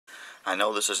I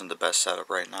know this isn't the best setup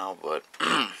right now, but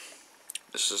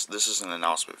this is an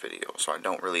announcement video, so I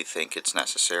don't really think it's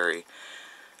necessary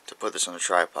to put this on a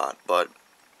tripod, but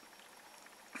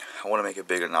I want to make a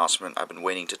big announcement. I've been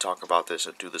waiting to talk about this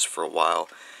and do this for a while,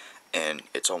 and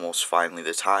it's almost finally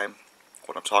the time.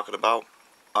 What I'm talking about,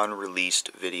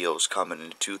 unreleased videos coming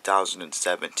in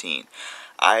 2017.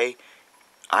 I've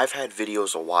had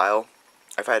videos a while.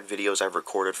 I've had videos I've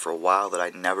recorded for a while that I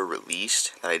never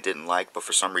released, that I didn't like, but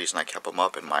for some reason I kept them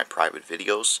up in my private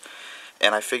videos.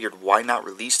 And I figured, why not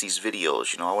release these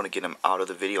videos? You know, I want to get them out of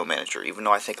the video manager. Even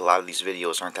though I think a lot of these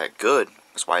videos aren't that good,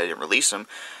 that's why I didn't release them,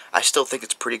 I still think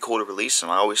it's pretty cool to release them.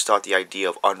 I always thought the idea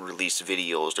of unreleased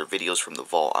videos or videos from the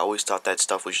vault, I always thought that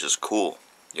stuff was just cool.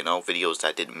 You know, videos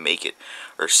that didn't make it,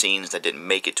 or scenes that didn't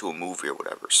make it to a movie or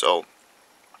whatever. So,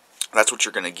 that's what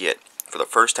you're going to get. For the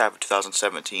first half of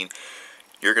 2017,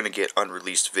 you're going to get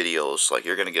unreleased videos. Like,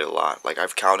 you're going to get a lot. Like,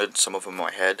 I've counted some of them in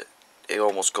my head. It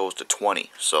almost goes to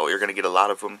 20. So, you're going to get a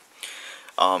lot of them.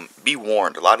 Be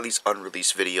warned, a lot of these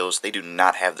unreleased videos, they do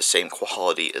not have the same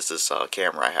quality as this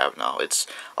camera I have now.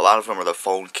 A lot of them are the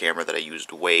phone camera that I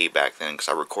used way back then, because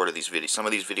I recorded these videos. Some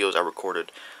of these videos I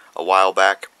recorded a while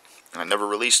back, and I never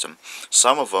released them.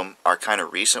 Some of them are kind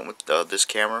of recent with this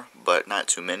camera, but not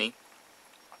too many.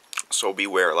 So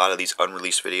beware, a lot of these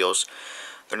unreleased videos,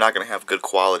 they're not going to have good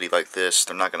quality like this.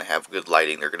 They're not going to have good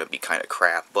lighting. They're going to be kind of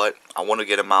crap. But I want to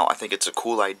get them out. I think it's a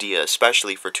cool idea,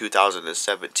 especially for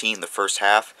 2017, the first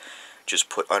half. Just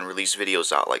put unreleased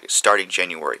videos out. Like starting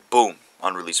January, boom,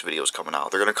 unreleased videos coming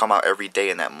out. They're going to come out every day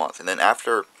in that month. And then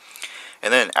after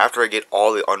I get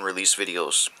all the unreleased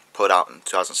videos put out in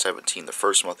 2017, the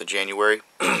first month of January,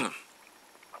 I'm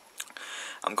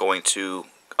going to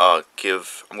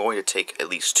take at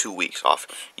least 2 weeks off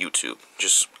YouTube.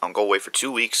 I'm going to wait for 2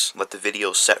 weeks, let the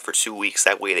videos set for 2 weeks.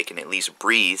 That way they can at least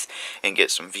breathe and get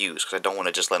some views. Because I don't want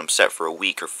to just let them set for a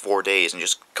week or 4 days and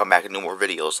just come back and do more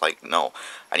videos. Like, no.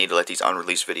 I need to let these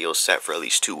unreleased videos set for at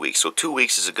least 2 weeks. So 2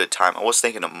 weeks is a good time. I was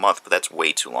thinking a month, but that's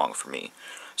way too long for me.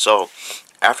 So,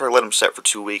 after I let them set for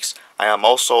 2 weeks, I am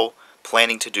also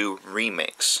planning to do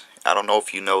remakes. I don't know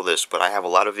if you know this, but I have a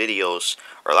lot of videos,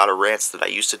 or a lot of rants that I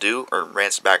used to do, or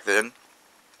rants back then.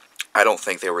 I don't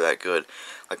think they were that good.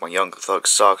 Like, my Young Thug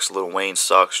sucks, Lil Wayne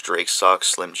sucks, Drake sucks,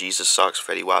 Slim Jesus sucks,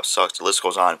 Fetty Wap sucks, the list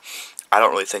goes on. I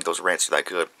don't really think those rants are that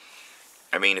good.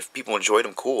 I mean, if people enjoyed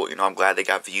them, cool. You know, I'm glad they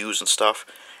got views and stuff,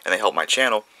 and they helped my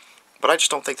channel. But I just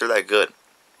don't think they're that good.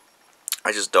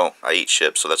 I just don't. I eat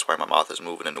chips, so that's why my mouth is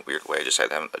moving in a weird way. I just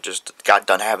got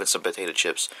done having some potato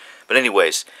chips. But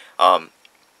anyways,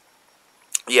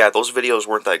 yeah, those videos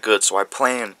weren't that good, so I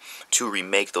plan to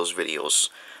remake those videos.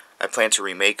 I plan to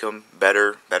remake them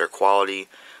better quality.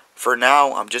 For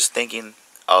now, I'm just thinking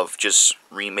of just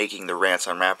remaking the rants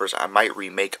on rappers. I might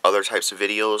remake other types of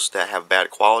videos that have bad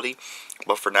quality,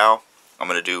 but for now, I'm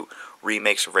going to do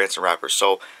remakes of rants and rappers.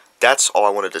 So, that's all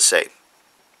I wanted to say.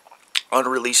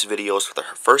 Unreleased videos for the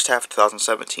first half of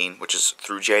 2017, which is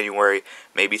through January,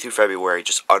 maybe through February,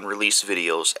 just unreleased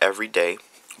videos every day.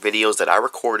 Videos that I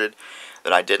recorded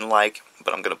that I didn't like,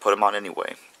 but I'm going to put them on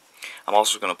anyway. I'm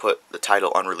also going to put the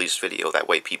title unreleased video, that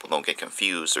way people don't get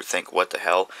confused or think, what the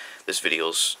hell, this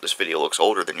video looks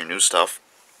older than your new stuff.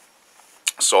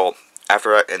 So,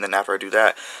 after I do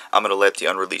that, I'm going to let the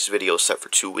unreleased videos set for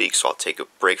 2 weeks. So I'll take a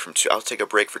break for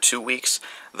 2 weeks,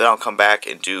 then I'll come back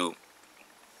and do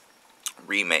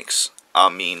remakes. I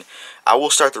mean, I will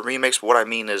start the remakes, but what I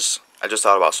mean is, I just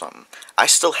thought about something. I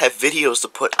still have videos to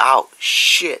put out.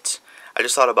 Shit. I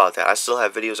just thought about that. I still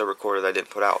have videos I recorded that I didn't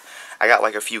put out. I got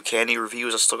like a few candy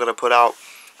reviews I still got to put out.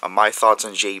 My thoughts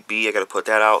on JB, I got to put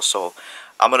that out. So,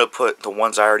 I'm going to put the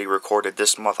ones I already recorded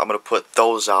this month, I'm going to put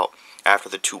those out after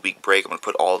the 2-week break. I'm going to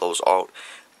put all those out.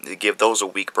 Give those a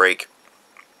week break.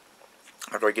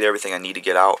 After I get everything I need to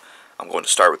get out, I'm going to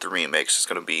start with the remakes. It's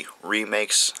going to be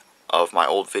remakes of my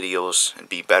old videos and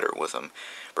be better with them.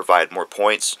 Provide more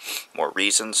points, more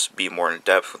reasons, be more in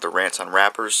depth with the rants on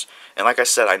rappers. And like I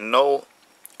said, I know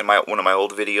in one of my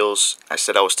old videos, I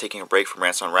said I was taking a break from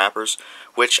rants on rappers,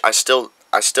 which I still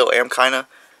am kinda,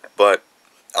 but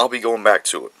I'll be going back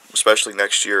to it, especially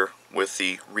next year with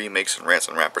the remakes and rants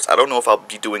on rappers. I don't know if I'll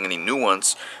be doing any new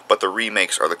ones, but the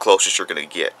remakes are the closest you're gonna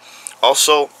get.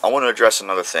 Also, I want to address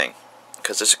another thing,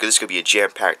 because this could be a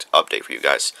jam-packed update for you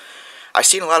guys. I've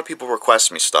seen a lot of people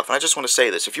request me stuff, and I just want to say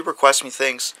this. If you request me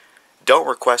things, don't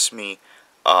request me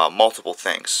multiple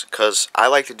things, because I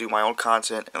like to do my own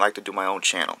content and like to do my own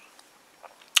channel.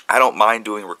 I don't mind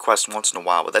doing requests once in a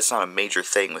while, but that's not a major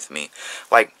thing with me.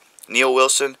 Like, Neil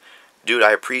Wilson, dude,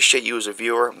 I appreciate you as a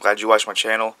viewer. I'm glad you watch my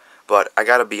channel, but I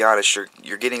gotta be honest,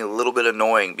 you're getting a little bit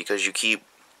annoying because you keep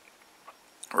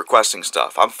requesting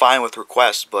stuff. I'm fine with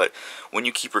requests, but when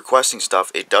you keep requesting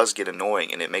stuff, it does get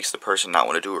annoying, and it makes the person not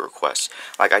want to do a request.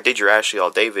 Like, I did your Ashley All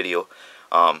Day video,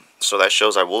 so that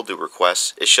shows I will do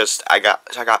requests. It's just I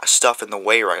got stuff in the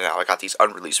way right now. I got these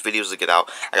unreleased videos to get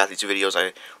out. I got these videos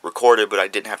I recorded, but I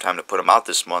didn't have time to put them out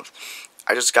this month.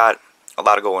 I just got a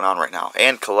lot of going on right now,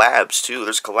 and collabs too.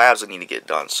 There's collabs that need to get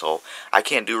done, so I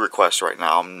can't do requests right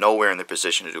now. I'm nowhere in the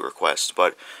position to do requests,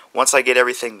 but once I get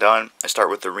everything done, I start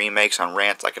with the remakes on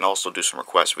rants. I can also do some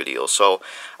request videos, so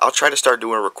I'll try to start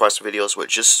doing request videos, but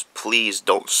just please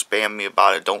don't spam me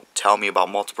about it. Don't tell me about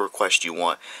multiple requests you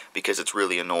want, because it's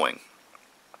really annoying.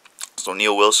 So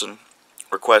Neil Wilson,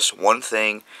 request one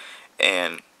thing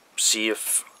and see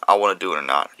if I want to do it or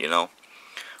not, you know.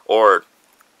 Or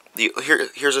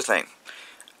here's the thing.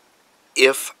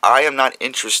 If I am not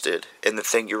interested in the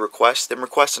thing you request, then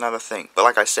request another thing. But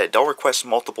like I said, don't request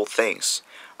multiple things,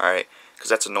 alright? Because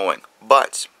that's annoying.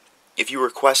 But if you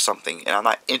request something and I'm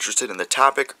not interested in the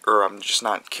topic, or I'm just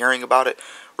not caring about it,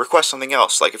 request something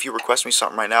else. Like if you request me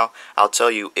something right now, I'll tell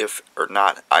you if or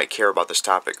not I care about this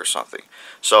topic or something.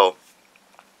 So,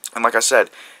 and like I said,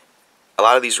 a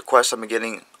lot of these requests I've been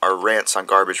getting are rants on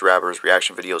garbage rappers,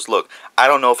 reaction videos. Look, I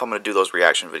don't know if I'm going to do those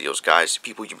reaction videos, guys.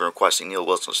 People, you've been requesting Neil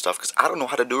Wilson stuff, because I don't know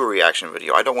how to do a reaction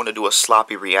video. I don't want to do a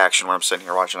sloppy reaction where I'm sitting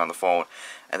here watching on the phone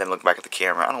and then look back at the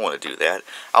camera. I don't want to do that.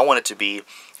 I want it to be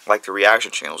like the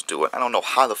reaction channels do it. I don't know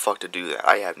how the fuck to do that.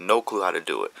 I have no clue how to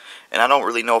do it. And I don't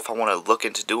really know if I want to look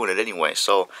into doing it anyway.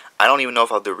 So I don't even know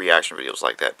if I'll do reaction videos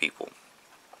like that, people.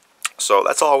 So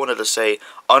that's all I wanted to say.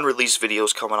 Unreleased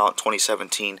videos coming out in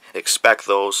 2017. Expect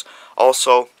those.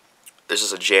 Also, this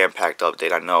is a jam-packed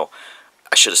update. I know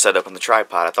I should have set up on the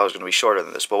tripod. I thought it was going to be shorter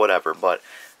than this, but whatever. But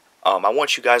I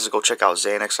want you guys to go check out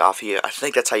Xanax Afia. I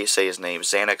think that's how you say his name,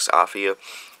 Xanax Afia.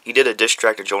 He did a diss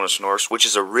track to Jonas Norris, which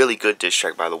is a really good diss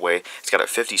track, by the way. It's got a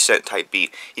 50 Cent type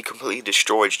beat. He completely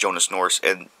destroyed Jonas Norris,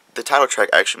 and the title track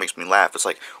actually makes me laugh. It's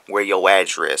like, where your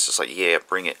address? It's like, yeah,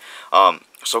 bring it.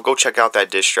 So go check out that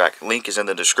diss track. Link is in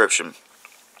the description.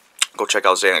 Go check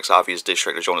out Xanax Afia's diss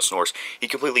track to Jonas Norris. He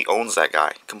completely owns that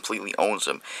guy. Completely owns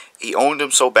him. He owned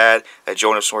him so bad that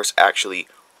Jonas Norris actually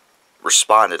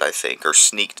responded, I think, or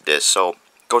sneaked diss. So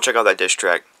go check out that diss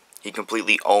track. He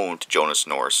completely owned Jonas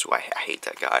Norris, who I hate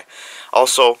that guy.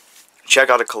 Also, check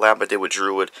out a collab I did with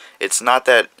Druid. It's not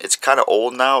that, it's kind of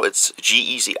old now. It's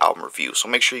G-Eazy album review. So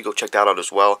make sure you go check that out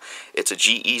as well. It's a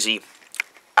G-Eazy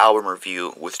album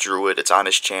review with Druid. It's on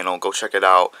his channel. Go check it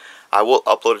out. I will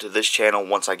upload it to this channel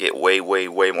once I get way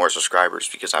more subscribers,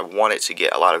 because I want it to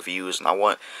get a lot of views, and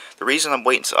the reason I'm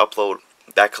waiting to upload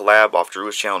that collab off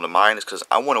Druid's channel to mine is because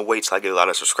I want to wait till I get a lot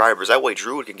of subscribers. That way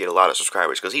Druid can get a lot of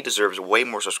subscribers, because he deserves way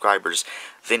more subscribers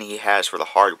than he has for the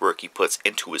hard work he puts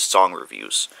into his song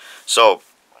reviews. So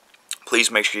please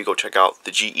make sure you go check out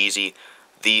the G-Eazy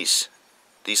These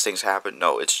Things Happen.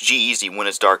 No, it's G-Eazy When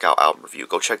It's Dark Out album review.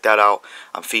 Go check that out.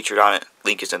 I'm featured on it.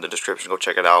 Link is in the description. Go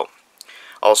check it out.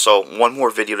 Also, one more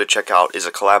video to check out is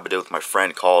a collab I did with my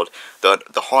friend called the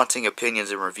Haunting Opinions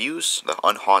and Reviews, the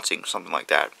Unhaunting, something like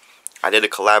that. I did a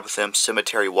collab with him,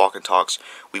 Cemetery Walk and Talks.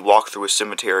 We walked through a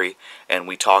cemetery and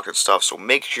we talked and stuff. So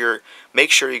make sure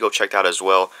you go check that as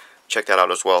well. Check that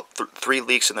out as well. 3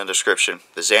 links in the description: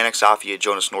 the Xanax Afia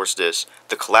Jonas Norris diss,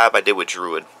 the collab I did with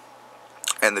Druid,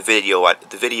 and the video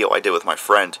I did with my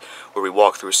friend where we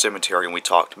walked through a cemetery and we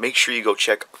talked. Make sure you go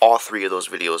check all 3 of those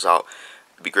videos out.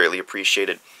 It'd be greatly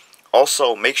appreciated.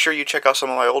 Also, make sure you check out some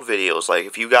of my old videos. Like,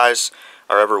 if you guys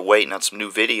are ever waiting on some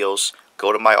new videos,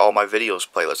 go to all my videos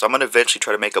playlist. I'm going to eventually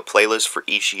try to make a playlist for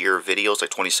each year of videos, like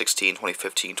 2016,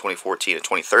 2015, 2014, and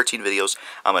 2013 videos.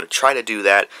 I'm going to try to do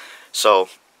that. So,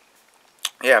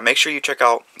 yeah, make sure you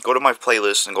go to my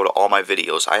playlist and go to all my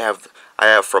videos. I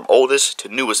have from oldest to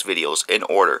newest videos in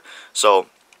order. So,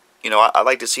 you know, I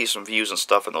like to see some views and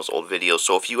stuff in those old videos.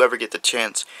 So if you ever get the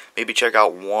chance, maybe check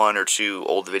out 1 or 2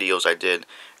 old videos I did.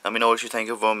 Let me know what you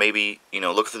think of them. Maybe, you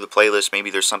know, look through the playlist.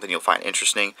 Maybe there's something you'll find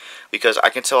interesting, because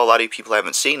I can tell a lot of you people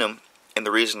haven't seen them. And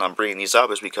the reason I'm bringing these up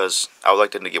is because I would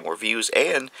like them to get more views.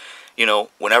 And, you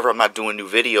know, whenever I'm not doing new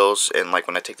videos, and like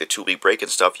when I take the 2-week break and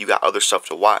stuff, you got other stuff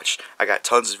to watch. I got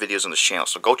tons of videos on this channel.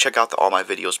 So go check out the All My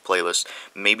Videos playlist.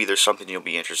 Maybe there's something you'll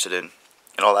be interested in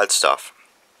and all that stuff.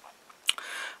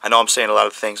 I know I'm saying a lot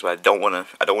of things, but I don't want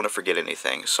to forget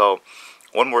anything. So,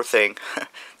 one more thing.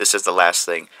 This is the last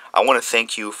thing. I want to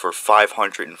thank you for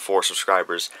 504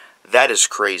 subscribers. That is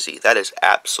crazy. That is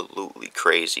absolutely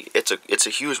crazy. It's a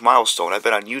huge milestone. I've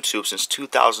been on YouTube since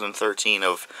 2013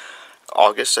 of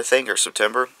August, I think, or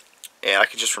September, and I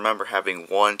can just remember having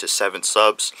 1 to 7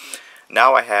 subs.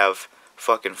 Now I have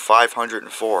fucking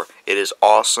 504. It is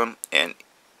awesome, and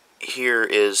here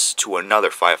is to another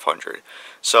 500.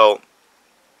 So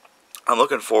I'm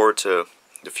looking forward to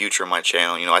the future of my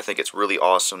channel. You know, I think it's really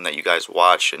awesome that you guys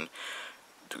watch and,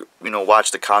 you know,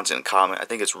 watch the content and comment. I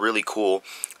think it's really cool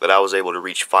that I was able to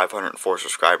reach 504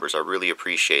 subscribers. I really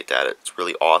appreciate that. It's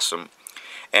really awesome.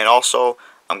 And also,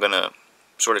 I'm going to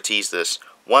sort of tease this.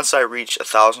 Once I reach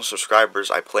 1,000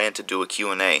 subscribers, I plan to do a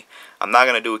Q&A. I'm not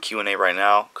going to do a Q&A right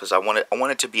now because I want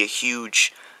it to be a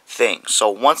huge thing. So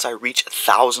once I reach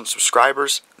 1,000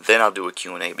 subscribers, then I'll do a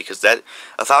Q&A, because that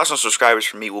 1,000 subscribers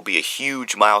for me will be a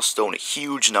huge milestone, a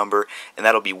huge number, and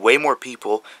that'll be way more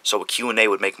people, so a Q&A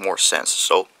would make more sense.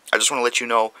 So I just want to let you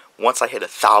know, once I hit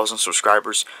 1,000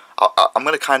 subscribers, I'm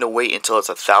going to kind of wait until it's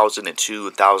 1,002,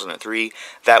 1,003.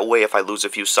 That way, if I lose a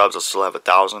few subs, I'll still have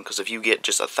 1,000. Because if you get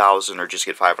just 1,000 or just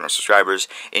get 500 subscribers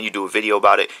and you do a video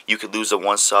about it, you could lose the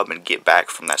one sub and get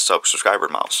back from that subscriber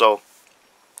amount. So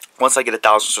once I get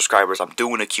 1,000 subscribers, I'm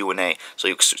doing a Q&A. So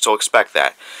expect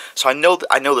that. So I know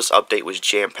this update was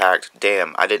jam-packed.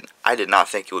 Damn, I did not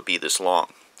think it would be this long.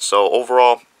 So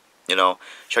overall, you know,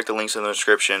 check the links in the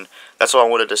description. That's all I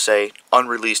wanted to say.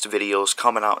 Unreleased videos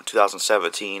coming out in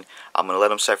 2017. I'm going to let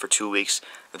them set for 2 weeks.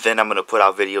 Then I'm going to put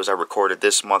out videos I recorded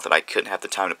this month that I couldn't have the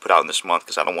time to put out in this month,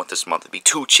 because I don't want this month to be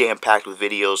too jam-packed with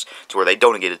videos to where they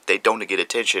don't get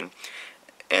attention.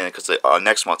 And because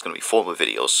next month's going to be full of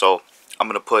videos. So I'm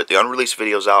going to put the unreleased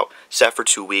videos out, set for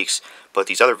 2 weeks, put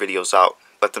these other videos out,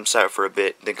 let them set for a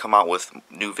bit, then come out with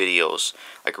new videos,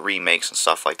 like remakes and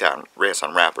stuff like that, and rants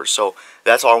on rappers. So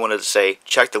that's all I wanted to say.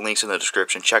 Check the links in the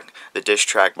description. Check the diss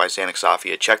track by Xanax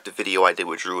Safia. Check the video I did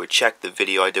with Druid. Check the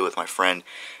video I did with my friend.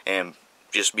 And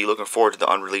just be looking forward to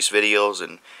the unreleased videos.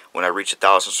 And when I reach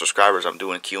 1,000 subscribers, I'm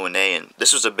doing a Q&A. And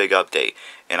this was a big update.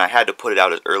 And I had to put it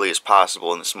out as early as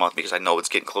possible in this month, because I know it's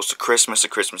getting close to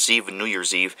Christmas Eve, and New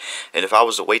Year's Eve. And if I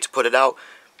was to wait to put it out,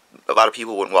 a lot of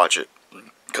people wouldn't watch it.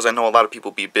 Because I know a lot of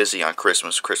people be busy on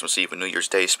Christmas Eve, and New Year's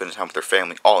Day, spending time with their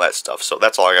family, all that stuff. So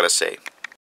that's all I got to say.